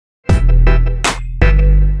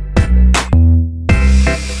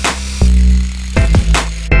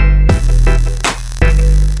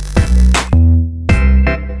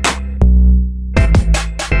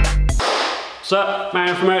What's up,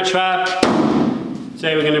 Matt from Urchfab.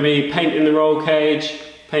 Today we're going to be painting the roll cage,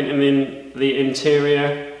 painting in the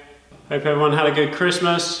interior. Hope everyone had a good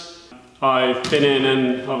Christmas. I've been in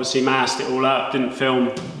and obviously masked it all up, didn't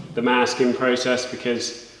film the masking process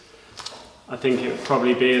because I think it would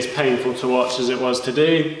probably be as painful to watch as it was to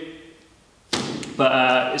do.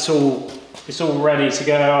 But it's all ready to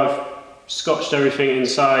go. I've scotched everything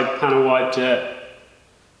inside, panel wiped it,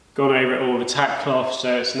 gone over it all with tack cloth,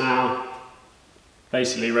 so it's now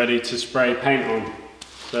basically ready to spray paint on.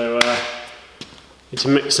 So need to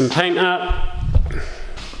mix some paint up.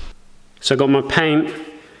 So I got my paint.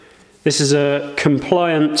 This is a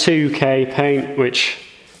compliant 2K paint, which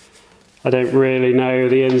I don't really know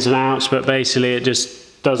the ins and outs, but basically it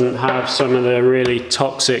just doesn't have some of the really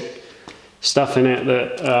toxic stuff in it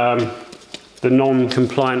that the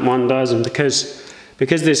non-compliant one does. And because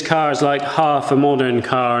this car is like half a modern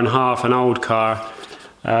car and half an old car,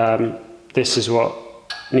 this is what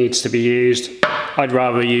needs to be used. I'd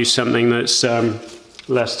rather use something that's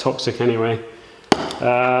less toxic anyway.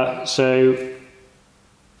 So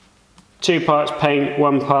 2 parts paint,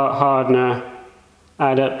 1 part hardener,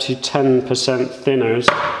 add up to 10% thinners.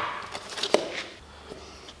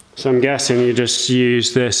 So I'm guessing you just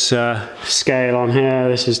use this scale on here.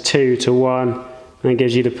 This is 2 to 1, and it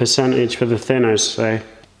gives you the percentage for the thinners.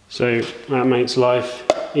 So that makes life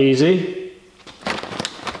easy.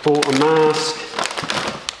 Bought a mask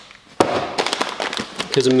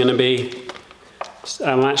because I'm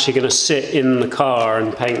actually going to sit in the car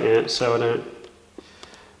and paint it, so I don't.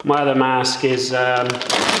 My other mask is, I'm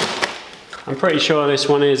pretty sure this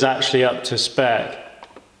one is actually up to spec,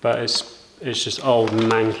 but it's just old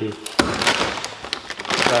and manky.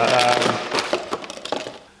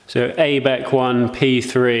 So ABEC 1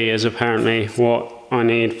 P3 is apparently what I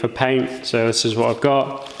need for paint, so this is what I've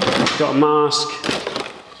got. Got a mask.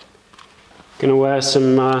 Gonna wear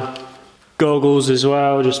some goggles as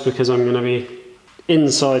well, just because I'm gonna be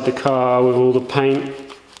inside the car with all the paint.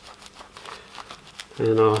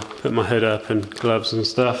 And I'll put my hood up and gloves and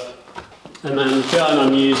stuff. And then the gun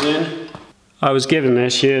I'm using, I was given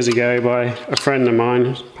this years ago by a friend of mine.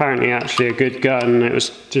 It's apparently actually a good gun. It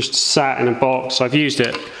was just sat in a box. I've used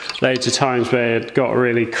it loads of times, but it got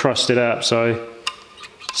really crusted up. So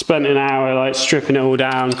I spent an hour like stripping it all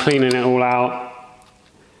down, cleaning it all out.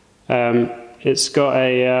 It's got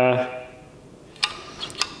a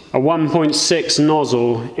 1.6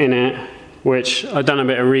 nozzle in it, which I've done a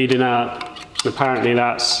bit of reading up. Apparently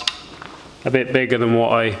that's a bit bigger than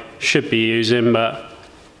what I should be using, but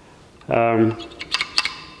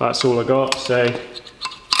that's all I got. So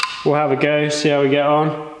we'll have a go, see how we get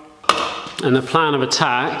on. And the plan of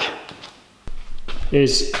attack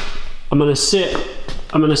is I'm gonna sit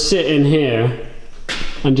in here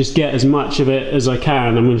and just get as much of it as I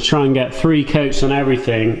can. I'm gonna try and get 3 coats on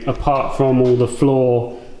everything apart from all the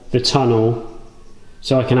floor, the tunnel,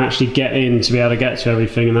 so I can actually get in to be able to get to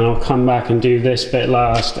everything, and then I'll come back and do this bit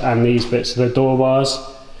last and these bits of the door bars.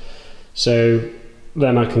 So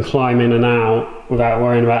then I can climb in and out without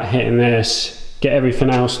worrying about hitting this, get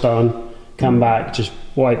everything else done, come back, just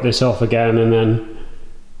wipe this off again, and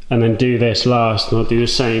then do this last. And I'll do the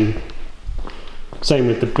same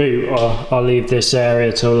with the boot. I'll leave this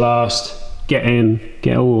area till last, get in,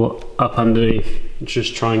 get all up underneath, and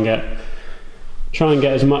just try and get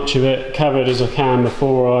as much of it covered as I can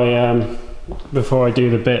before I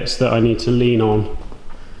do the bits that I need to lean on.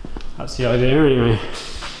 That's the idea anyway.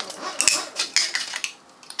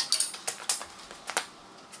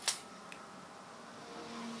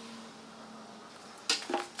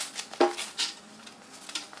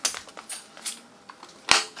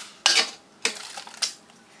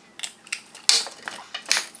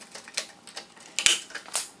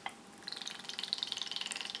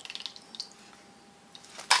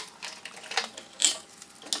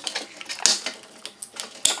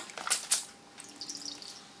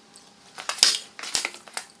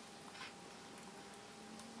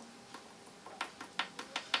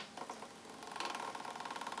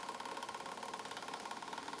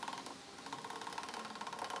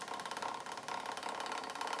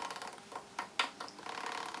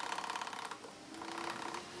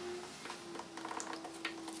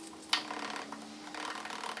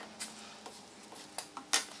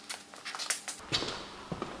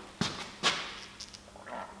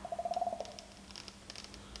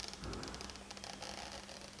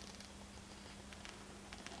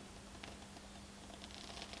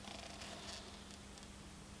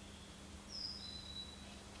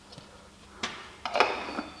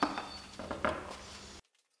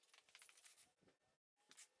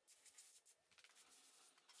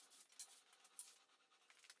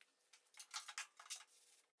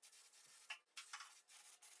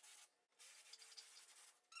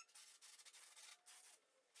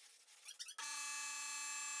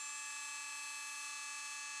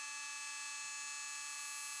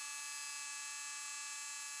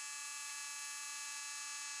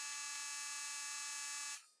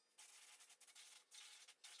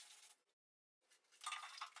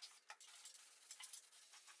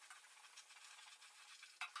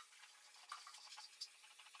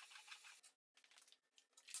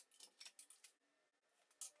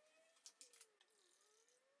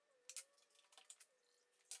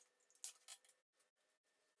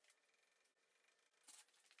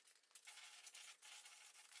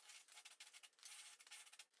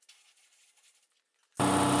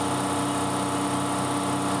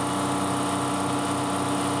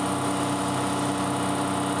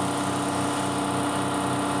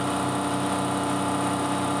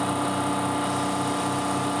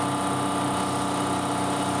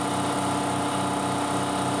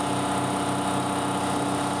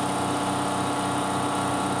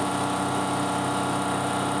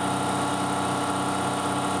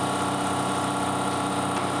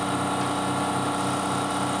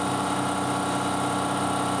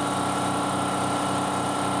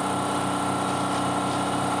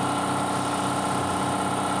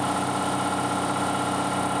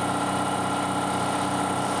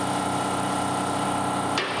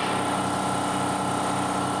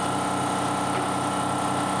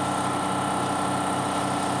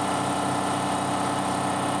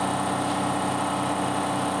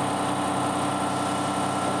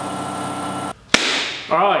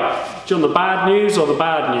 Alright, do you want the bad news or the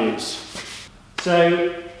bad news?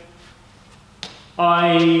 So,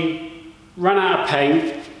 I ran out of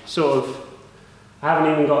paint, sort of. I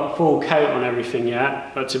haven't even got a full coat on everything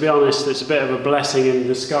yet, but to be honest, it's a bit of a blessing in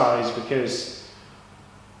disguise because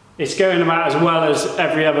it's going about as well as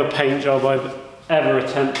every other paint job I've ever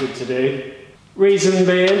attempted to do. Reason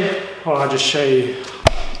being, well, I'll just show you.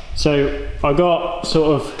 So I got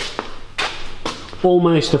sort of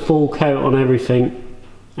almost a full coat on everything,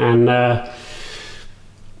 and the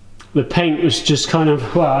paint was just kind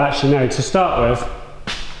of, well, actually no, to start with.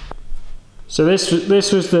 So this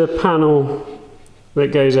was the panel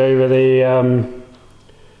that goes over the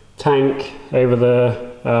tank, over the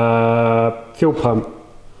fuel pump.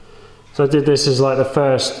 So I did this as like the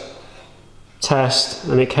first test,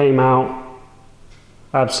 and it came out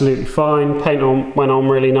absolutely fine. Paint went on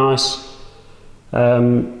really nice.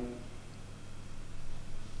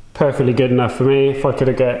 Perfectly good enough for me. If I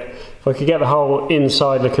could get the whole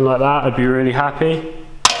inside looking like that, I'd be really happy.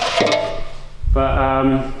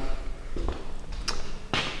 But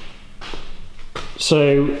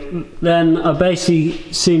so then I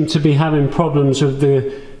basically seem to be having problems with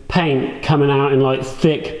the paint coming out in like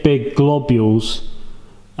thick, big globules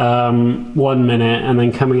 1 minute, and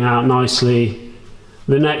then coming out nicely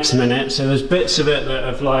the next minute. So there's bits of it that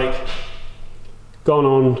have like gone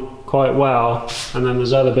on quite well, and then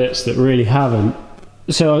there's other bits that really haven't.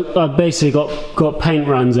 So I've basically got paint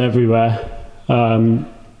runs everywhere.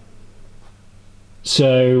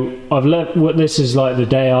 So I've left, this is like the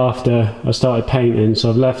day after I started painting,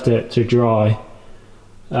 so I've left it to dry,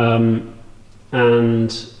 and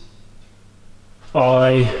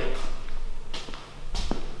I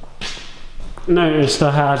noticed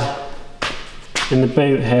I had in the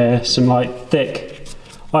boot here some like thick,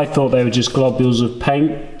 I thought they were just globules of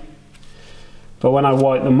paint, but when I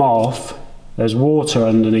wipe them off there's water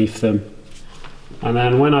underneath them. And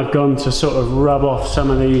then when I've gone to sort of rub off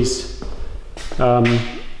some of these I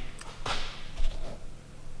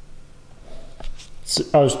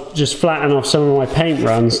was just flattening off some of my paint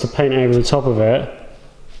runs to paint over the top of it,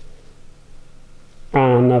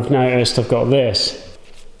 and I've noticed I've got this,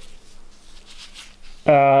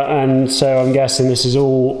 and so I'm guessing this is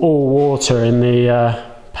all water in the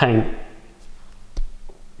paint.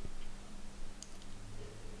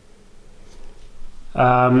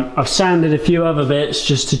 I've sanded a few other bits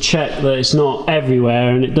just to check that it's not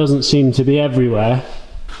everywhere, and it doesn't seem to be everywhere.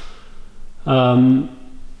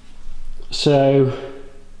 So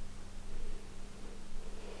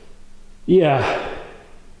yeah,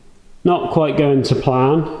 not quite going to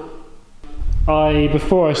plan.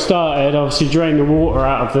 Before I started, obviously drained the water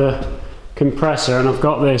out of the compressor, and I've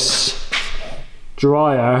got this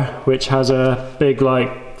dryer which has a big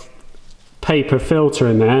like paper filter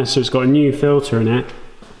in there, so it's got a new filter in it.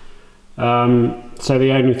 So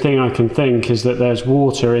the only thing I can think is that there's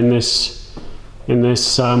water in this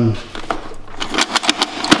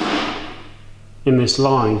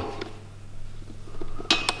line.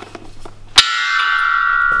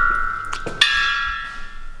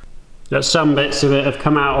 That some bits of it have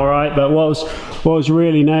come out all right, but what was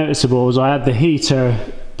really noticeable was I had the heater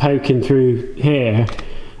poking through here,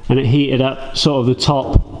 and it heated up sort of the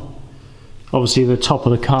top. Obviously the top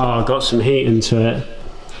of the car got some heat into it,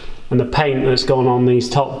 and the paint that's gone on these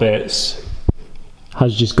top bits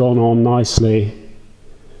has just gone on nicely,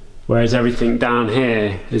 whereas everything down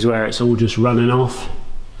here is where it's all just running off.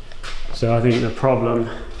 So I think a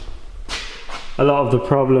lot of the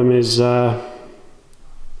problem is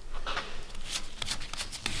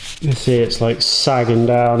you see it's like sagging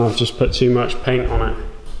down. I've just put too much paint on it.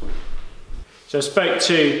 So I spoke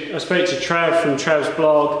to Trev from Trev's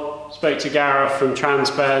blog, spoke to Gareth from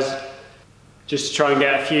Transpez, just to try and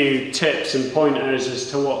get a few tips and pointers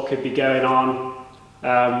as to what could be going on.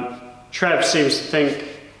 Trev seems to think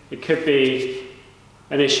it could be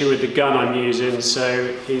an issue with the gun I'm using,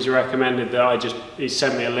 so he's recommended that he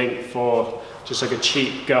sent me a link for just like a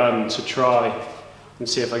cheap gun to try and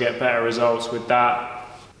see if I get better results with that.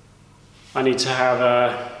 I need to have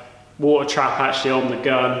a water trap actually on the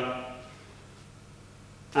gun,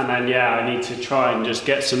 and then yeah, I need to try and just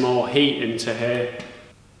get some more heat into here.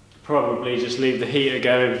 Probably just leave the heater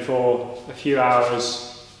going for a few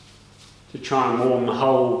hours to try and warm the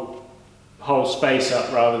whole space up,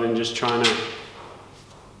 rather than just trying to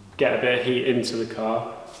get a bit of heat into the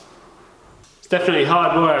car. It's definitely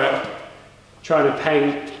hard work trying to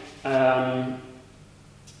paint,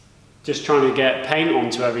 just trying to get paint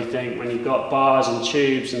onto everything when you've got bars and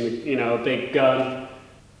tubes and, you know, a big gun,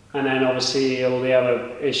 and then obviously all the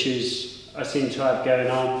other issues I seem to have going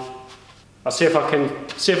on. I'll see if I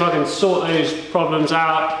can sort those problems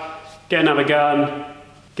out, get another gun,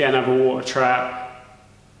 get another water trap,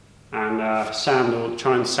 and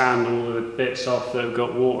try and sand all the bits off that have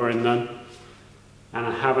got water in them,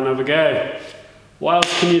 and have another go. What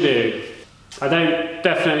else can you do? I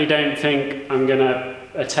definitely don't think I'm gonna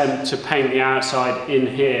attempt to paint the outside in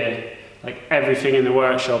here. Like, everything in the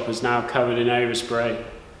workshop is now covered in overspray,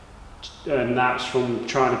 and that's from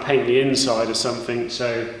trying to paint the inside or something.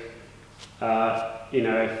 So, you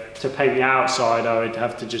know, to paint the outside, I would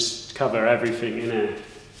have to just cover everything in here.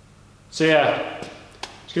 So yeah,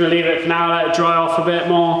 just gonna leave it for now, let it dry off a bit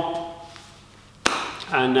more,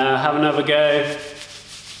 and have another go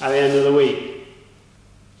at the end of the week.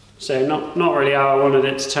 So not really how I wanted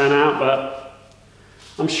it to turn out, but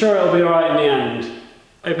I'm sure it'll be alright in the end.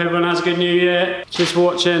 Hope everyone has a good new year. Cheers for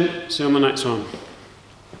watching, see you on the next one.